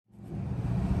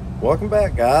Welcome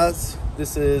back, guys.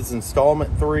 This is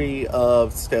installment 3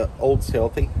 of Old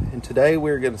Stealthy, and today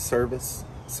we're going to service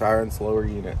Siren's lower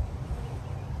unit,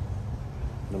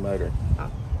 the motor.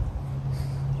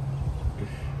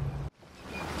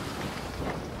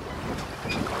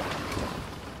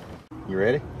 You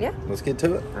ready? Yeah. Let's get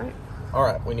to it. All right. All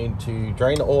right, we need to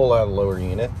drain the oil out of the lower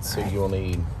unit, so you'll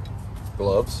need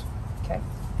gloves, Okay.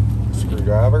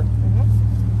 screwdriver,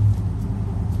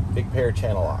 big pair of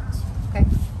channel locks. Okay.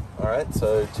 All right,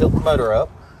 so tilt the motor up.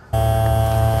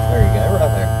 There you go, right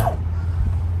there.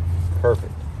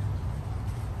 Perfect.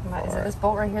 Is it this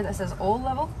bolt right here that says oil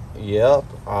level? Yep,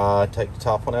 take the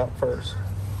top one out first.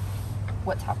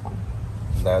 What top one?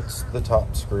 That's the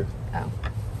top screw. Oh.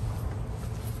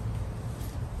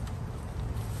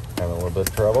 Having a little bit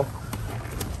of trouble.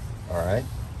 All right.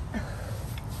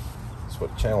 That's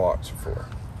what channel locks are for.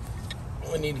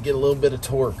 We need to get a little bit of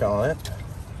torque on it.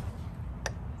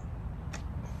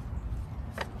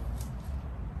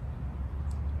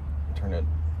 Turn it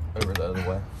over the other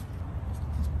way.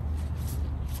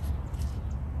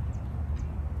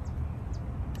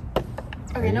 Okay,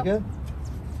 There you nope. go.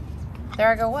 There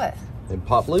I go. What? It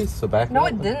popped loose, so back No,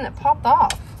 up. it didn't. It popped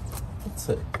off. Let's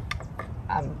see.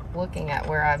 I'm looking at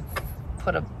where I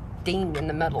put a ding in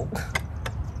the middle.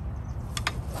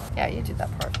 Yeah, you do that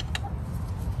part.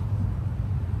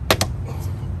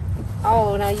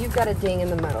 Oh, now you've got a ding in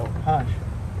the middle. Hush.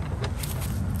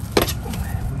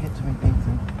 We get too many things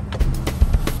in.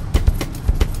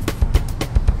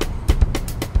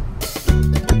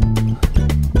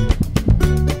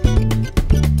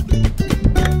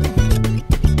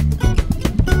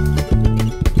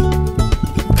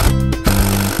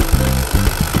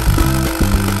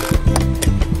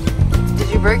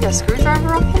 Break a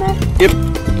screwdriver off in there? Yep.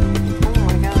 Oh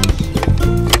my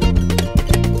gosh.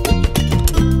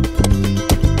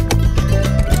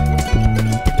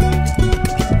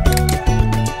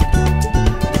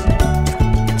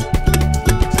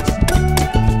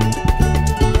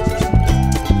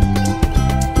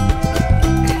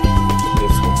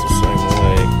 This one's the same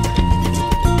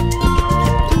way.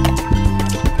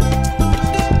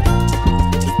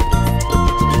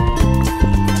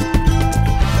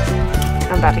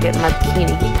 I'm about to get in my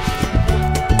bikini.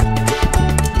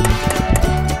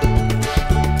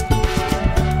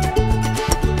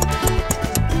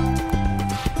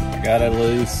 Got it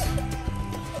loose,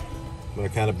 but I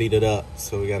kind of beat it up,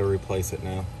 so we got to replace it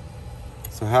now.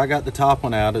 So how I got the top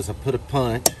one out is I put a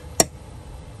punch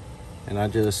and I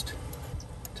just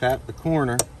tap the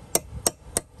corner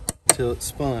until it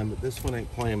spun, but this one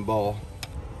ain't playing ball.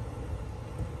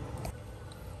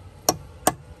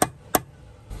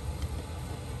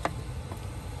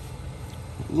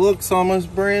 Looks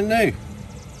almost brand new.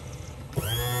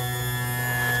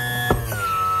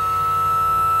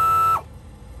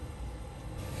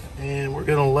 And we're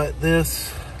gonna let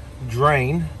this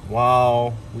drain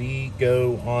while we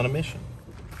go on a mission.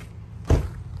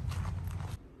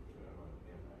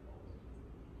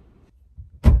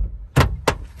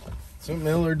 So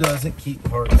Miller doesn't keep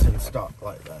parts in stock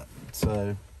like that.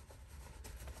 So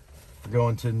we're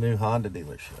going to a new Honda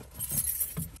dealership.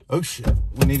 Oh shit,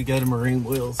 we need to go to Marine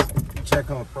Wheels, check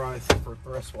on the price for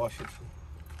thrust washers.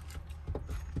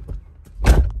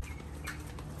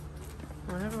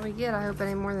 Whatever we get, I hope it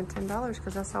ain't more than $10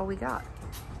 because that's all we got.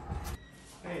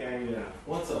 Hey, how you doing?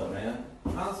 What's up, man?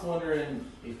 I was wondering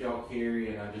if y'all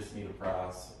carry, and I just need a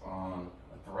price on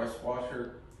a thrust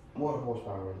washer. What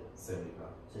horsepower is it? 75.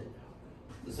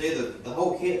 See, the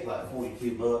whole kit's like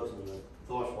 $42 and the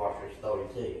thrust washer is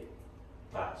 $32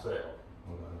 by itself.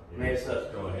 You Man, it's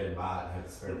just go ahead and buy it and have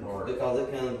the spare part. Because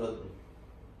it comes with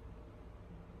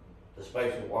the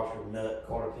spacer washer, nut,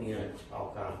 quarter pins,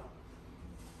 all kind.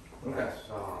 Okay. That's,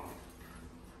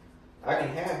 I can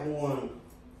have one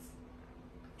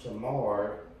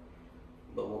tomorrow,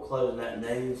 but we'll close at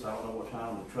noon, so I don't know what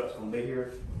time the truck's gonna be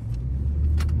here.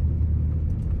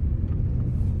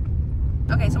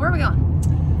 Okay, so where are we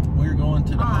going? We're going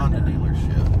to the Honda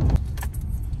dealership.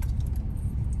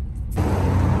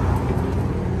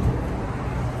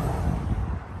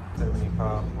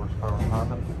 Horsepower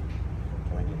Honda.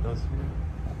 Can I get those here?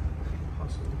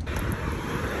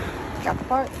 Possibly. Got the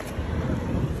part?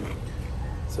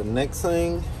 So next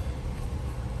thing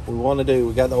we want to do,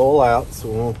 we got the oil out, so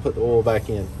we want to put the oil back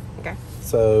in. Okay.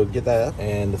 So get that,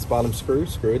 and this bottom screw,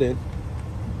 screw it in.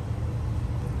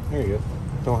 There you go.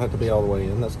 Don't have to be all the way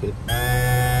in, that's good.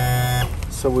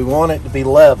 So we want it to be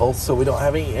level so we don't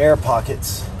have any air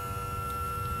pockets.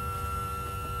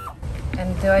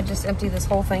 And do I just empty this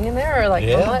whole thing in there, or like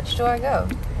Yeah. how much do I go?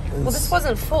 Well, this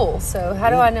wasn't full, so how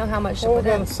do I know how much to put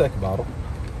Got in? a second bottle.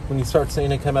 When you start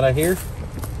seeing it come out of here,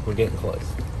 we're getting close.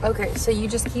 Okay, so you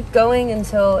just keep going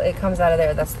until it comes out of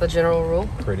there. That's the general rule.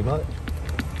 Pretty much.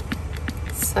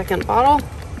 Second bottle.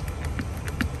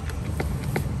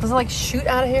 Does it like shoot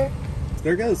out of here?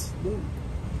 There it goes.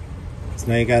 So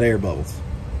now you got air bubbles.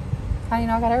 How do you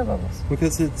know I got air bubbles?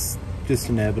 Because it's just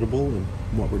inevitable in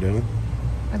what we're doing.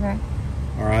 Okay.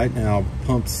 All right, now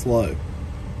pump slow.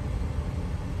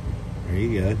 There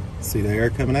you go. See the air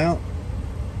coming out?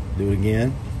 Do it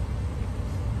again.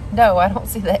 No, I don't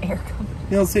see the air coming.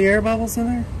 You don't see air bubbles in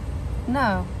there?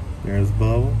 No. There's a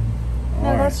bubble.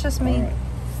 No, that's just me.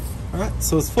 All right,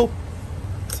 so it's full.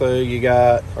 So you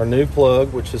got our new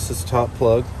plug, which is this top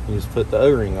plug. You just put the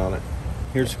O-ring on it.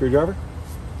 Here's a screwdriver.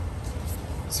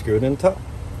 Screw it in the top.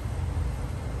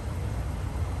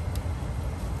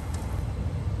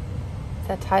 Is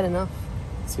that tight enough?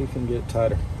 See if you can get it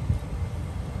tighter.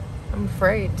 I'm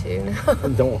afraid to now.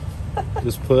 Don't.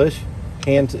 Just push.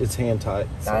 It's hand tight.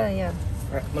 So. Yeah.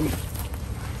 All right, let me.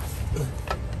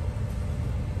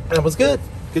 That was good.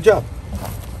 Good job.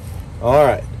 All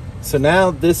right. So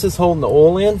now this is holding the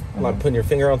oil in, like putting your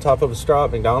finger on top of a straw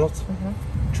at McDonald's.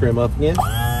 Trim up again.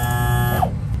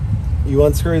 You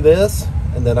unscrew this,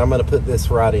 and then I'm going to put this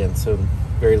right in so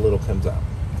very little comes out.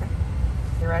 Okay.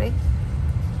 You ready?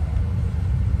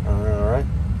 All right.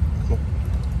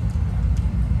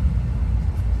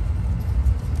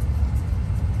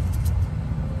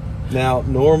 Now,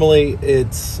 normally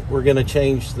we're going to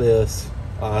change this.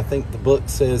 I think the book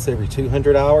says every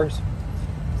 200 hours.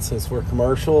 Since we're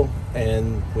commercial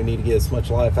and we need to get as much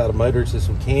life out of motors as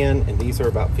we can, and these are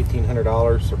about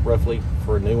 $1,500 roughly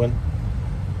for a new one,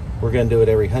 we're going to do it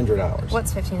every 100 hours.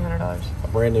 What's $1,500? A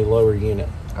brand new lower unit.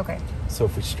 Okay. So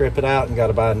if we strip it out and got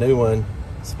to buy a new one,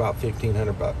 it's about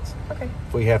 $1,500. Okay.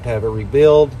 If we have to have it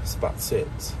rebuild, it's about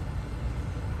 $6,000.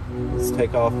 Let's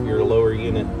take off your lower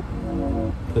unit,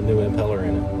 put a new impeller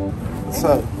in it.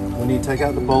 So we need to take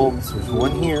out the bolts. There's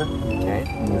one here. Okay.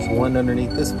 And there's one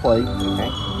underneath this plate. Okay.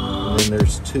 And then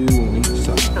there's two on each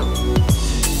side.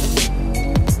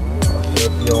 I'll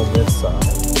help you on this side.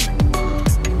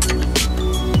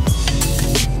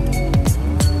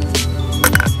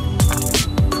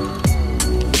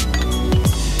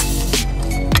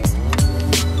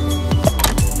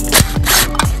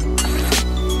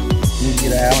 You need to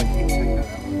get out and take that out.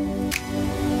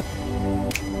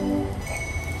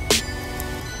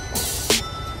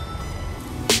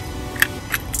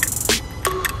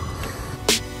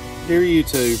 Dear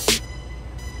YouTube,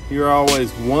 you're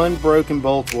always one broken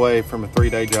bolt away from a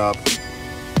 3-day job.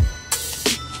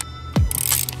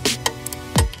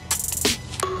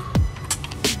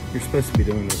 You're supposed to be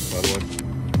doing this, by the way.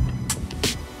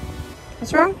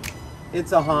 What's wrong?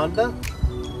 It's a Honda.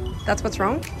 That's what's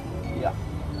wrong? Yeah.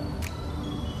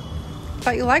 I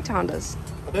thought you liked Hondas.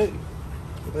 I do.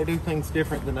 But they do things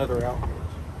different than other outboards.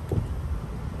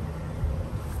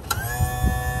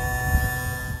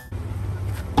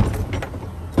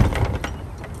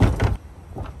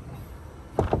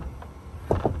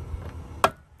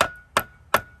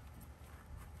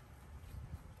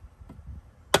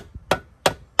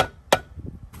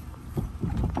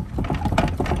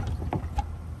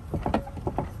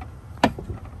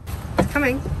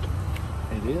 Coming.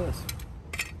 It is.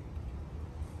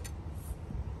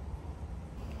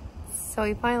 So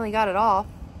we finally got it off.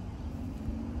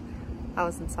 I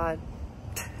was inside.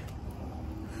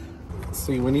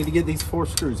 See, we need to get these 4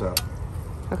 screws out.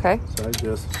 Okay. So I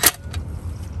just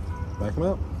back them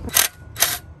up.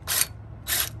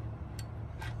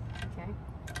 Okay.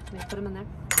 Can I put them in there?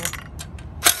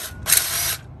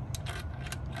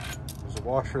 There's a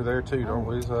washer there too, don't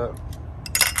lose that.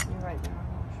 You're right there.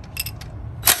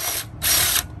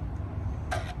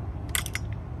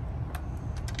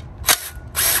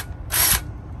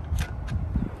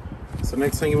 So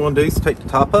next thing you want to do is take the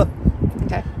top up.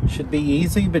 Okay. Should be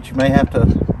easy, but you may have to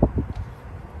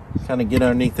kind of get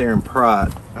underneath there and pry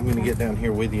it. I'm going to get down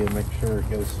here with you and make sure it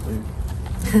goes smooth.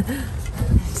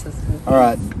 All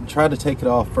right, try to take it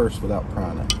off first without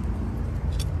prying it.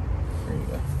 There you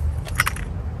go.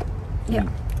 Yeah.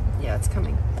 Yeah, it's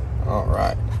coming. All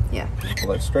right. Yeah.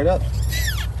 Pull that straight up.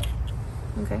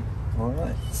 Okay. All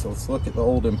right, so let's look at the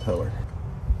old impeller.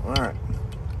 All right.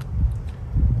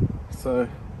 So,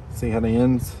 see how the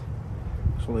ends?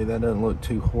 Actually, that doesn't look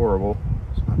too horrible.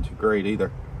 It's not too great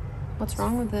either. What's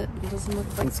wrong with it? It doesn't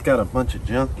look like... It's got a bunch of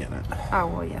junk in it. Oh,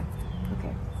 well, yeah.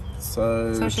 Okay.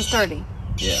 So So it's just dirty?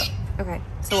 Yeah. Okay.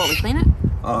 So what, we clean it?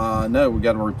 No, we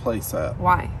got to replace that.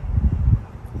 Why?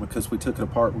 Because we took it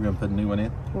apart, we're going to put a new one in.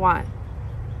 Why?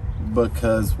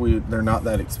 Because they're not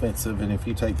that expensive, and if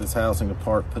you take this housing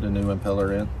apart, put a new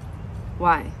impeller in.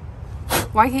 Why?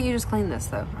 Why can't you just clean this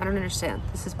though? I don't understand.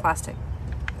 This is plastic.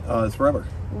 It's rubber.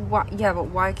 Why, yeah, but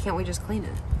why can't we just clean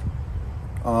it?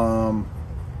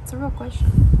 It's a real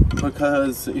question.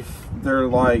 Because if they're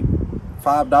like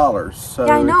 $5, so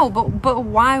yeah, I know, but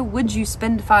why would you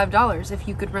spend $5 if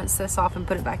you could rinse this off and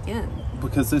put it back in?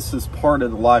 because this is part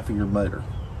of the life of your motor.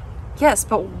 Yes,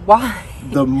 but why?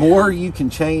 The more you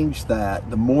can change that,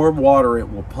 the more water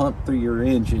it will pump through your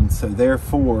engine, so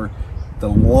therefore the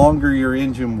longer your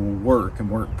engine will work and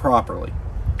work properly.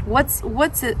 What's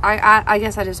it? I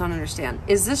guess I just don't understand.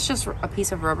 Is this just a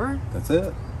piece of rubber? That's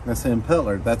it. That's the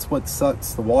impeller. That's what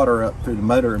sucks the water up through the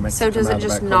motor and makes So it come does out it of the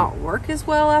just back not hole. work as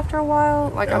well after a while?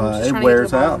 Like I'm just trying it to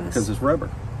wears get to the bottom out of this. because it's rubber.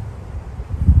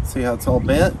 See how it's all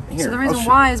bent? Here, So the I'll reason show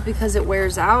why you. is because it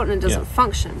wears out and it doesn't Yeah.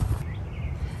 function.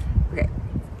 Okay.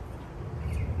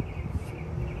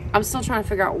 I'm still trying to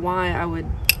figure out why I would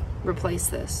replace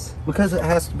this. Because it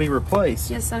has to be replaced.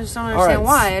 Yes, I just don't All understand right.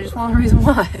 why. I just want a reason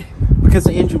why. Because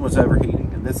the engine was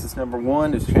overheating. And this is number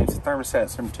one, is change the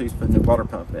thermostats. Number two is put a new water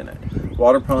pump in it.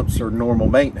 Water pumps are normal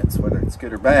maintenance. Whether it's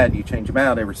good or bad, you change them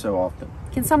out every so often.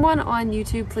 Can someone on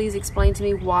YouTube please explain to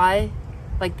me why,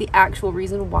 like the actual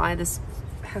reason why this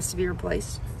has to be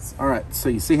replaced? All right, so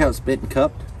you see how it's bent and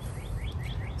cupped?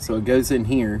 So it goes in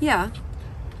here Yeah,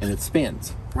 and it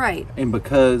spins. right. And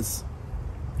because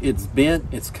it's bent,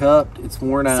 it's cupped, it's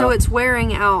worn out. So it's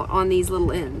wearing out on these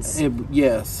little ends.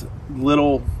 Yes,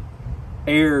 little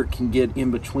air can get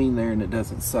in between there and it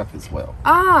doesn't suck as well.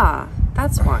 Ah,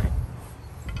 that's why.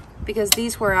 Because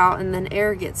these wear out and then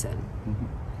air gets in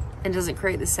and doesn't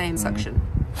create the same suction.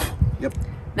 Yep.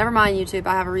 Never mind, YouTube.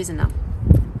 I have a reason now.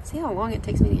 See how long it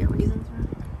takes me to get reasons?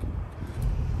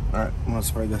 All right, I'm gonna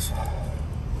spray this. I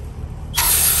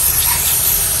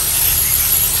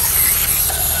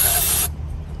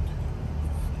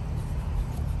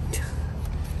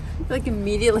like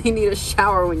immediately need a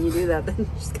shower when you do that. Then it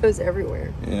just goes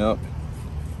everywhere. Yep.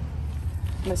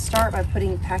 I'm gonna start by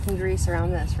putting packing grease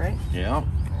around this, right? Yep.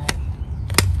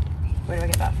 Where do I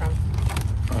get that from?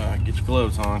 Get your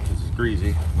gloves on because it's greasy,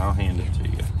 and I'll hand it to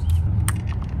you.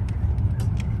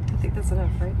 I think that's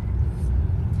enough, right?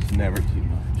 Never too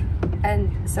much.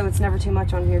 And so it's never too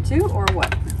much on here too, or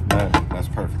what? No, that's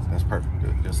perfect. That's perfect. Do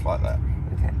it just like that.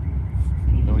 Okay.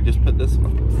 Then we just put this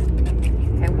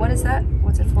on. Okay, what is that?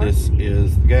 What's it for? This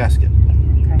is the gasket.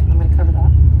 Okay, I'm gonna cover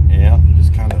that. Yeah,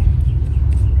 just kind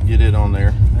of get it on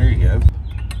there. There you go.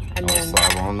 And I'll then,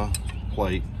 slide on the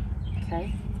plate.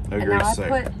 okay. No And now grease I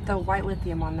there. put the white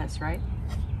lithium on this, right?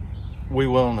 We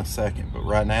will in a second, but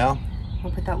right now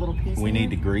I'll put that little piece we in need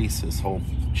to there grease this whole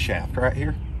shaft right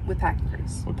here with packing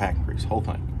grease. with packing grease, whole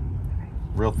thing,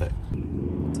 real thick.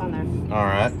 It's on there. All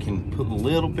right, can put a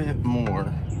little bit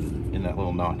more in that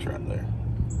little notch right there.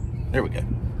 There we go.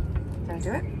 Did I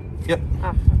do it? Yep. Oh,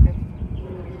 okay.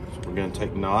 So we're gonna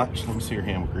take notch. Let me see your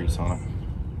hand with grease on it.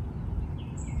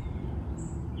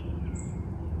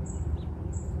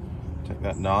 Take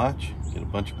that notch, get a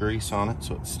bunch of grease on it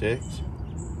so it sticks.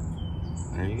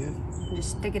 There you go. And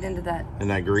just stick it into that, And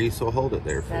that grease will hold it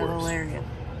there for that little us. area.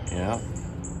 Yeah.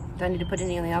 Do I need to put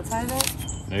any on the outside of that?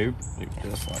 Nope.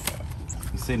 Just like that.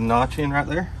 You see the notch in right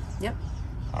there? Yep.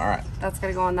 All right. That's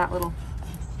gotta go on that little.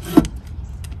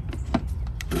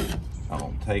 I'm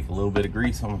gonna take a little bit of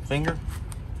grease on my finger.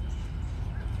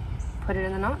 Put it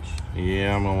in the notch.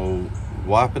 Yeah, I'm gonna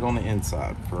wipe it on the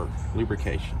inside for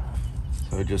lubrication.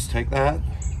 So just take that,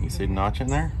 you see the notch in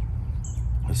there?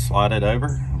 Just slide it over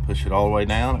and push it all the way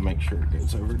down and make sure it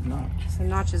goes over the notch. So the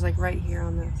notch is like right here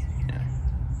on this. Yeah.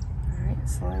 All right,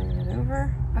 sliding it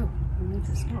over. Oh, remove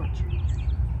this notch.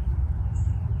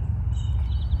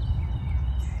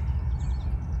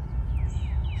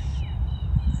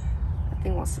 That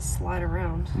thing wants to slide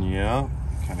around. Yeah,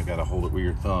 kind of got to hold it with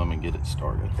your thumb and get it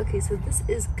started. Okay, so this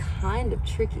is kind of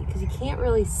tricky because you can't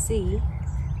really see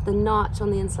the notch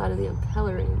on the inside of the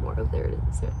impeller anymore. Oh, there it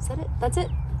is. Is that it? That's it?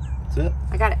 That's it.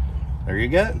 I got it. There you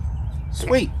go.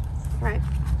 Sweet. All right.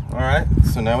 All right,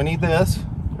 so now we need this.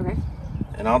 Okay.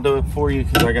 And I'll do it for you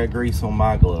because I got grease on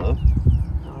my glove.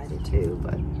 Oh, I do too,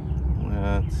 but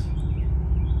Let's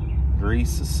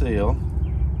grease the seal.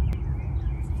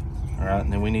 All right,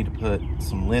 and then we need to put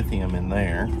some lithium in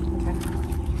there. okay.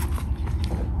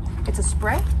 It's a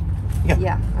spray? Yeah.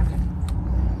 Yeah, okay.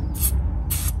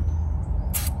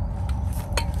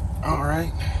 All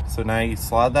right. So now you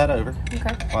slide that over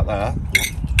Okay. like that.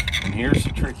 And here's the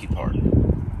tricky part.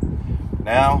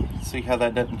 Now, see how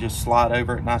that doesn't just slide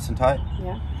over it nice and tight?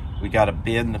 Yeah. We got to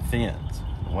bend the fins.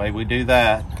 The way we do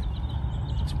that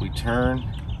is we turn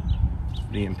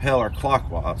the impeller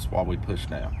clockwise while we push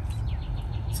down.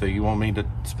 So you want me to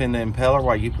spin the impeller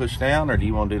while you push down, or do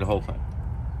you want to do the whole thing?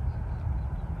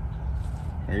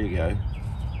 There you go.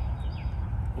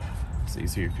 It's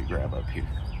easier if you grab up here.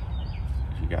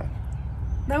 You got it.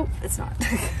 Nope, it's not.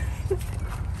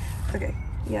 Okay,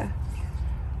 yeah.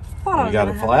 You got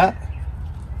it flat?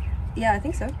 Yeah, I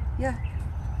think so. Yeah.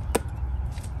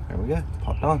 There we go.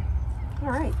 Popped on. All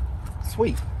right.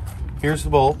 Sweet. Here's the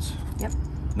bolts. Yep.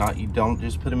 You don't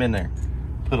just put them in there.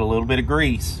 Put a little bit of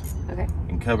grease. Okay.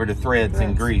 And cover the threads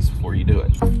in grease before you do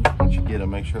it. Once you get them,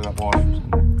 make sure that washer's in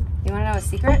there. You want to know a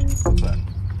secret? What's that?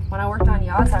 When I worked on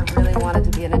yachts, I really wanted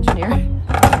to be an engineer.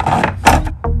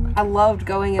 I loved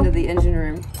going into the engine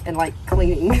room and like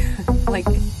cleaning, like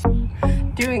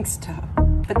doing stuff.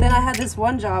 But then I had this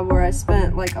one job where I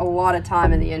spent like a lot of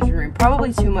time in the engine room,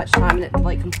 probably too much time, and it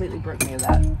like completely broke me of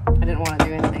that. I didn't want to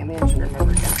do anything in the engine room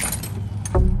ever again.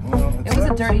 Well, It was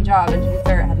a dirty job, and to be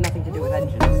fair, it had nothing to do with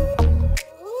engines.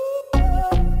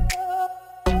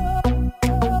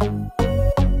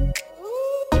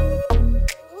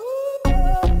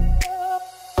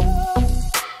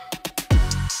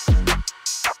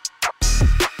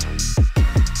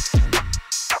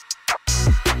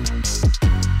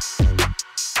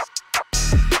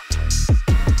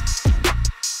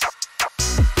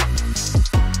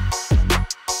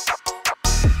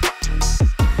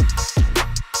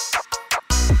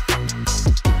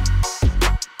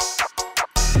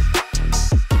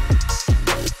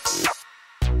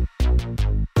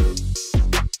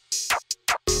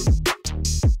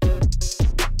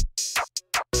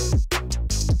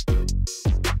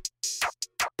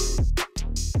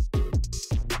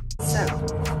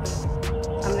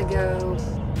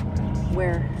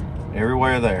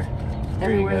 Everywhere there.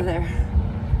 Everywhere there.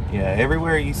 Yeah,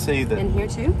 everywhere you see that. In here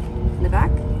too? In the back?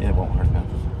 Yeah, it won't hurt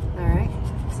nothing. Alright.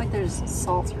 Looks like there's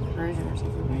salt or corrosion or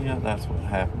something. Yeah, that's what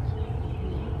happens.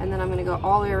 And then I'm going to go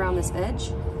all the way around this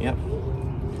edge. Yep.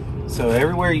 So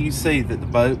everywhere you see that the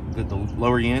boat, that the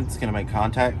lower unit's going to make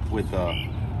contact with the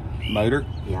motor,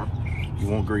 yeah, you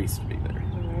want grease to be there.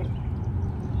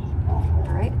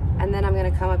 Alright. And then I'm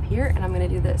going to come up here and I'm going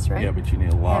to do this, right? Yeah, but you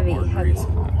need a lot more grease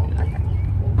than that. Yeah. Okay.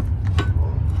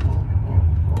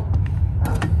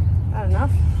 Not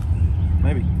enough?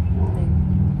 Maybe.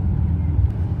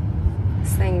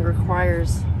 This thing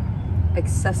requires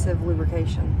excessive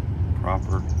lubrication.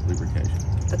 Proper lubrication.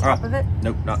 The top of it?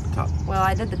 Nope, not the top. Well,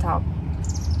 I did the top.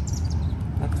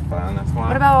 That's fine, that's fine.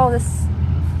 What about all this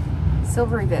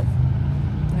silvery bit?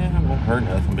 Yeah, it won't hurt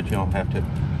nothing, but you don't have to.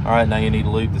 All right, now you need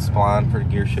to lube the spline for the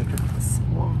gear shifter.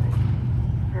 Spline.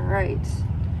 All right.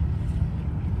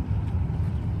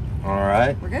 All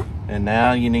right. We're good? And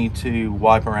now you need to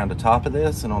wipe around the top of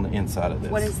this and on the inside of this.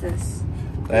 What is this?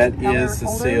 That Impeller is the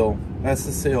holder? seal. That's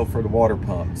the seal for the water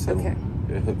pump. So okay.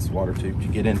 It hooks the water tube. You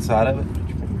get inside of it, put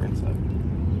your finger inside of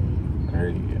it. There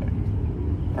you go.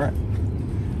 All right.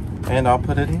 And I'll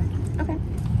put it in. Okay.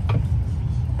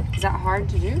 Is that hard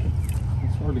to do?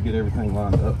 It's hard to get everything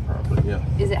lined up properly, yeah.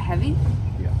 Is it heavy?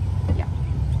 Yeah. Yeah.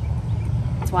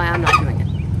 That's why I'm not doing it.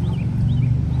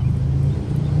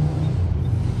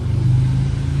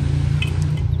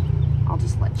 I'll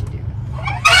just let you do it.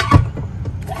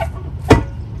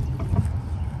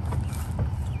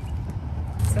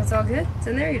 So that's all good? It's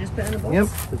in there? You just put in the bolts? Yep,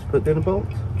 just put in the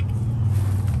bolts.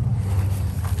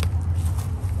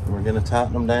 And we're gonna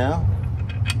tighten them down,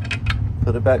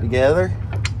 put it back together.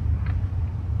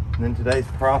 And then today's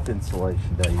prop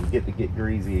installation day. You get to get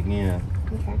greasy again.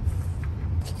 Okay.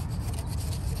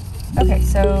 Okay,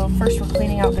 so first we're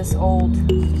cleaning out this old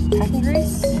packing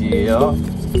grease. Yeah.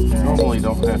 Normally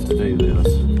don't have to do this,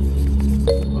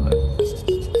 but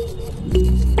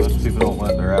most people don't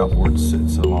let their outboard sit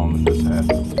so long that this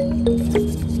happens.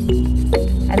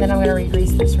 And then I'm going to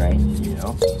re-grease this, right? Yeah.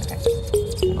 Okay.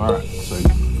 All right. So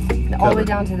all the way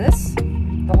down to this?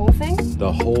 The whole thing?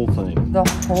 The whole thing. The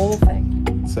whole thing.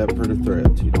 Except for the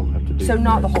threads. You don't have to do. So the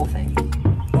not the threads. whole thing.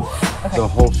 Okay. The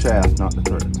whole shaft, not the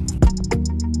threads.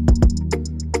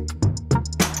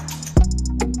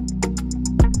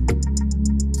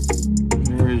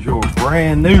 There is your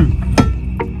brand new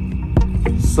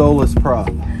Solus prop.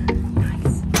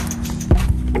 Nice.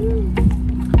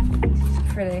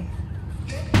 Pretty.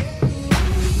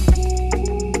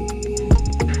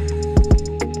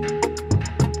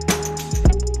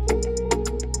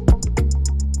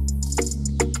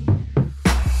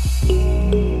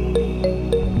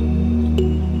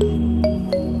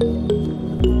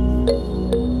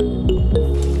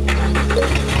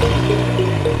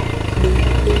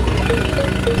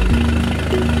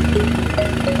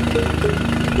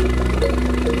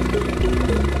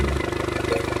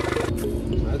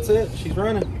 That's it. She's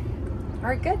running. All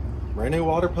right, good. Brand new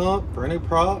water pump, brand new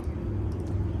prop.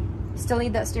 Still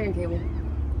need that steering cable.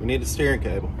 We need a steering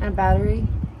cable. And a battery.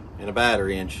 and a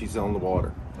battery, and she's on the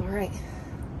water. All right.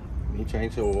 You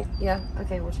change the oil. Yeah,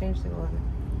 okay, we'll change the oil.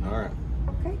 All right.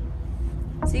 Okay.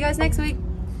 See you guys next week.